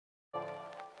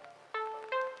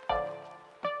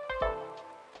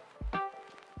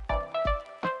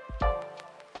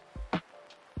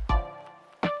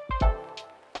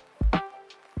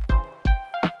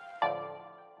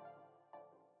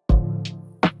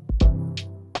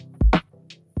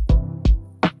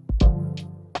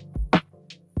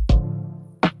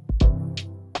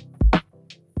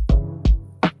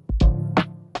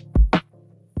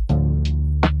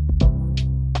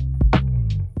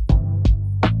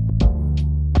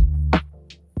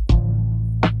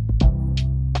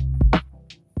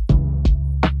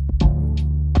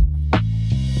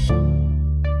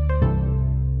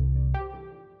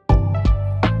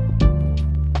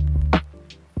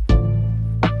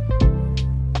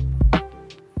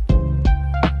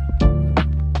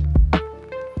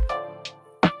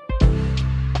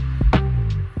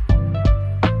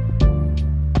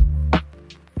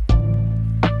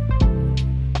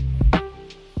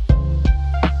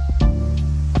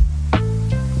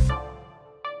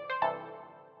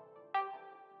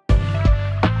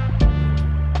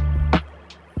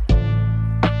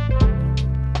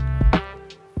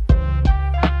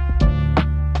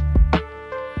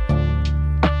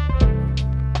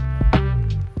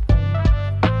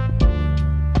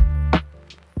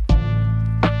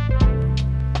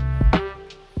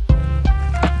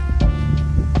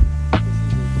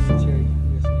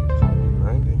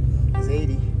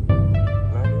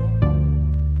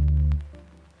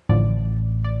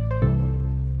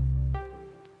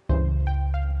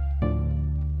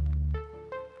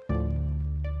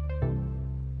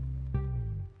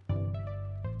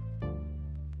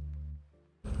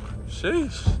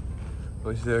Sheesh.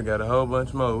 We still got a whole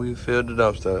bunch more. We filled the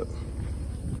dumpster up.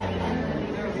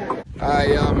 Alright,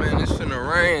 y'all, man, it's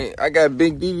finna rain. I got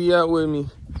Big DD out with me,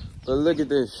 but look at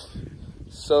this.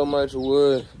 So much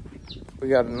wood. We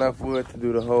got enough wood to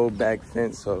do the whole back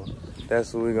fence, so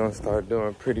that's what we're gonna start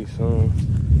doing pretty soon.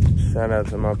 Shout out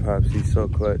to my pops, he's so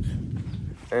clutch.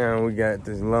 And we got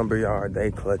this lumber yard, they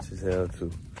clutch as hell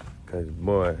too. Cause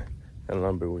boy, that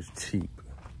lumber was cheap.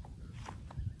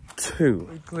 Too.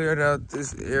 We cleared out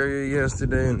this area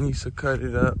yesterday and Nisa cut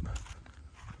it up.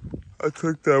 I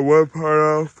took that one part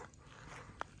off.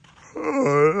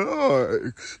 Oh, Lord,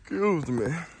 excuse me.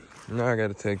 Now I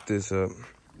gotta take this up.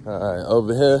 All right,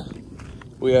 over here,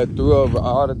 we had threw over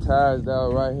all the tires that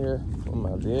were right here. Well,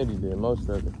 my daddy did most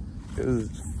of it. It was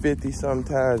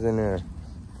 50-something tires in there.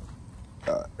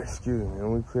 Excuse me,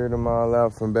 and we cleared them all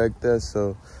out from back there,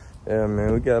 so yeah,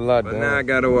 man, we got a lot done. But now I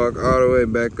gotta walk all the way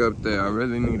back up there. I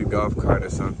really need a golf cart or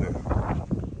something.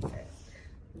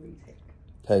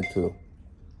 Take two.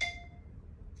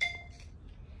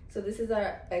 So this is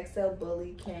our XL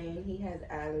Bully cane. He has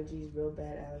allergies, real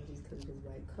bad allergies because of his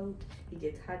white coat. He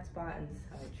gets hot spot, and this is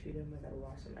how I treat him. I gotta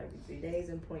wash him every 3 days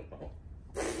and point.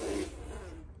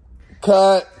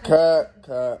 Cut. Babe,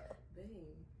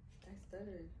 I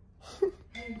stuttered.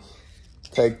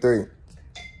 Take three.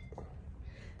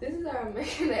 This is our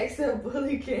American XL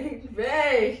Bully cane,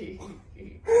 babe.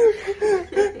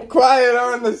 Quiet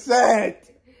on the set.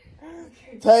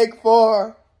 Take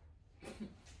four.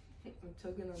 I'm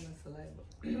choking on my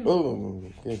saliva.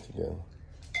 Ooh, get together.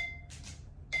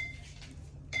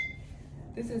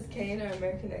 This is Kane, our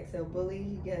American XL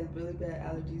Bully. He has really bad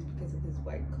allergies because of his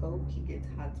white coat. He gets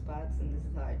hot spots, and this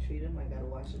is how I treat him. I gotta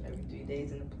wash him every 3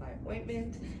 days and apply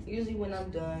ointment. Usually when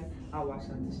I'm done, I'll wash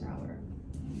out the shower.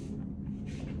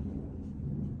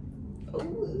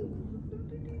 Ooh.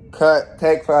 Cut,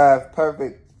 take five,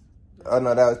 perfect. Oh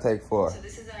no, that was take four. So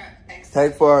this is our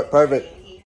Take four, perfect.